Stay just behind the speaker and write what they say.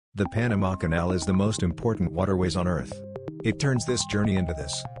The Panama Canal is the most important waterways on Earth. It turns this journey into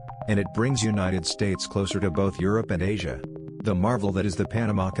this. And it brings United States closer to both Europe and Asia. The marvel that is the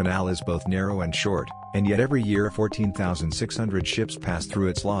Panama Canal is both narrow and short, and yet every year 14,600 ships pass through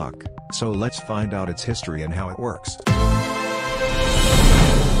its lock, so let's find out its history and how it works.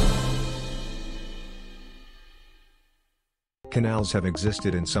 Canals have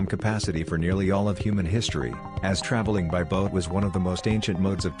existed in some capacity for nearly all of human history, as traveling by boat was one of the most ancient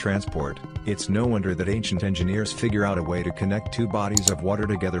modes of transport. It's no wonder that ancient engineers figure out a way to connect two bodies of water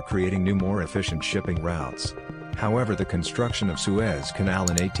together, creating new, more efficient shipping routes. However, the construction of Suez Canal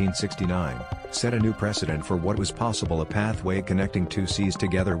in 1869 set a new precedent for what was possible, a pathway connecting two seas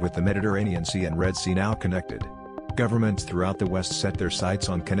together, with the Mediterranean Sea and Red Sea now connected. Governments throughout the West set their sights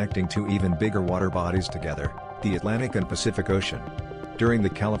on connecting two even bigger water bodies together, the Atlantic and Pacific Ocean. During the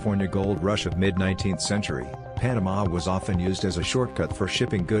California gold rush of mid-19th century, Panama was often used as a shortcut for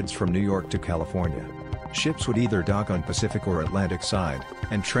shipping goods from New York to California. Ships would either dock on Pacific or Atlantic side,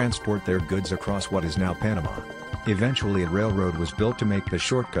 and transport their goods across what is now Panama. Eventually a railroad was built to make the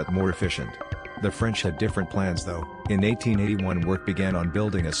shortcut more efficient. The French had different plans though. In 1881 work began on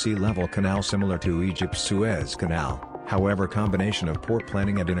building a sea-level canal similar to Egypt's Suez Canal. However, combination of poor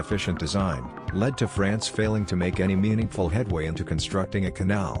planning and inefficient design led to France failing to make any meaningful headway into constructing a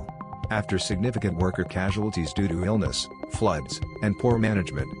canal. After significant worker casualties due to illness, floods, and poor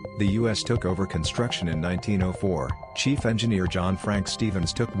management, the U.S. took over construction in 1904. Chief engineer John Frank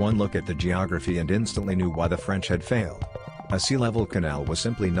Stevens took one look at the geography and instantly knew why the French had failed. A sea-level canal was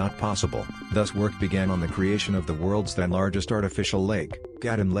simply not possible, thus work began on the creation of the world's then largest artificial lake,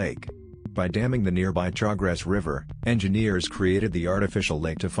 Gatun Lake. By damming the nearby Chagres River, engineers created the artificial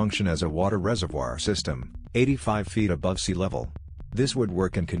lake to function as a water reservoir system, 85 feet above sea level. This would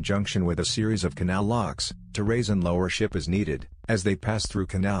work in conjunction with a series of canal locks, to raise and lower ship as needed, as they pass through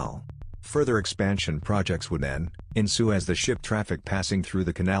canal. Further expansion projects would then ensue as the ship traffic passing through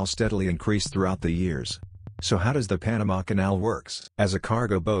the canal steadily increased throughout the years. So how does the Panama Canal works? As a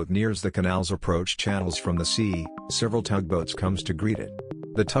cargo boat nears the canal's approach channels from the sea, several tugboats comes to greet it.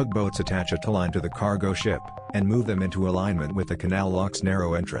 The tugboats attach a towline to the cargo ship, and move them into alignment with the canal lock's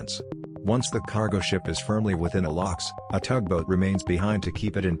narrow entrance. Once the cargo ship is firmly within the locks, a tugboat remains behind to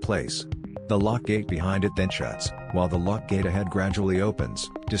keep it in place. The lock gate behind it then shuts, while the lock gate ahead gradually opens,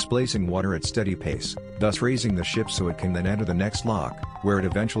 displacing water at steady pace, thus raising the ship so it can then enter the next lock, where it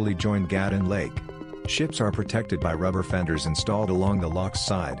eventually joined Gatun Lake. Ships are protected by rubber fenders installed along the lock's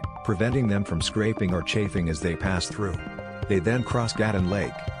side, preventing them from scraping or chafing as they pass through. They then cross Gatun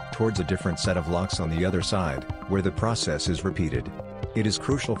Lake, towards a different set of locks on the other side, where the process is repeated. It is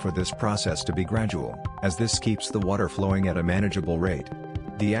crucial for this process to be gradual, as this keeps the water flowing at a manageable rate.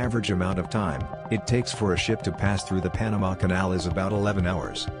 The average amount of time it takes for a ship to pass through the Panama Canal is about 11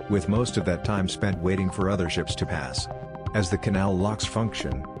 hours, with most of that time spent waiting for other ships to pass. As the canal locks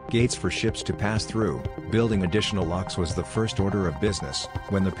function, gates for ships to pass through, building additional locks was the first order of business,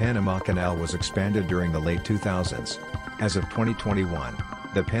 when the Panama Canal was expanded during the late 2000s. As of 2021,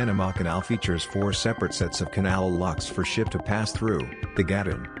 the Panama Canal features 4 separate sets of canal locks for ship to pass through: the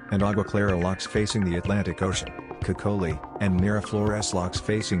Gatun and Agua Clara locks facing the Atlantic Ocean, Cocoli and Miraflores locks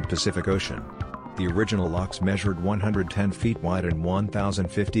facing Pacific Ocean. The original locks measured 110 feet wide and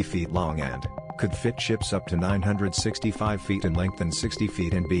 1,050 feet long and could fit ships up to 965 feet in length and 60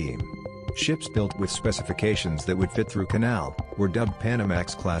 feet in beam. Ships built with specifications that would fit through canal were dubbed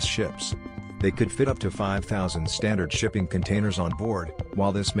Panamax-class ships. They could fit up to 5,000 standard shipping containers on board.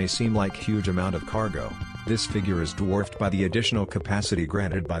 While this may seem like a huge amount of cargo, this figure is dwarfed by the additional capacity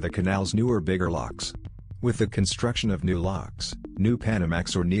granted by the canal's newer, bigger locks. With the construction of new locks, new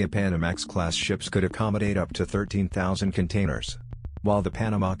Panamax or Neo-Panamax class ships could accommodate up to 13,000 containers. While the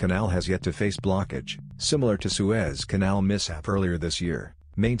Panama Canal has yet to face blockage, similar to Suez Canal mishap earlier this year,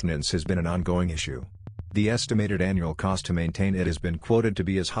 maintenance has been an ongoing issue. The estimated annual cost to maintain it has been quoted to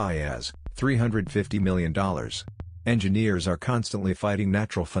be as high as $350 million. Engineers are constantly fighting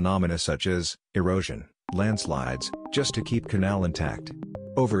natural phenomena such as erosion, landslides, just to keep canal intact.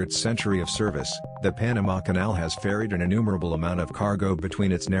 Over its century of service, the Panama Canal has ferried an innumerable amount of cargo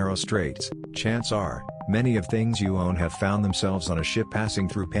between its narrow straits. Chances are, many of things you own have found themselves on a ship passing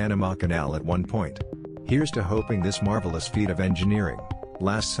through Panama Canal at one point. Here's to hoping this marvelous feat of engineering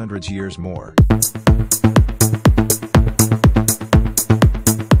lasts hundreds years more.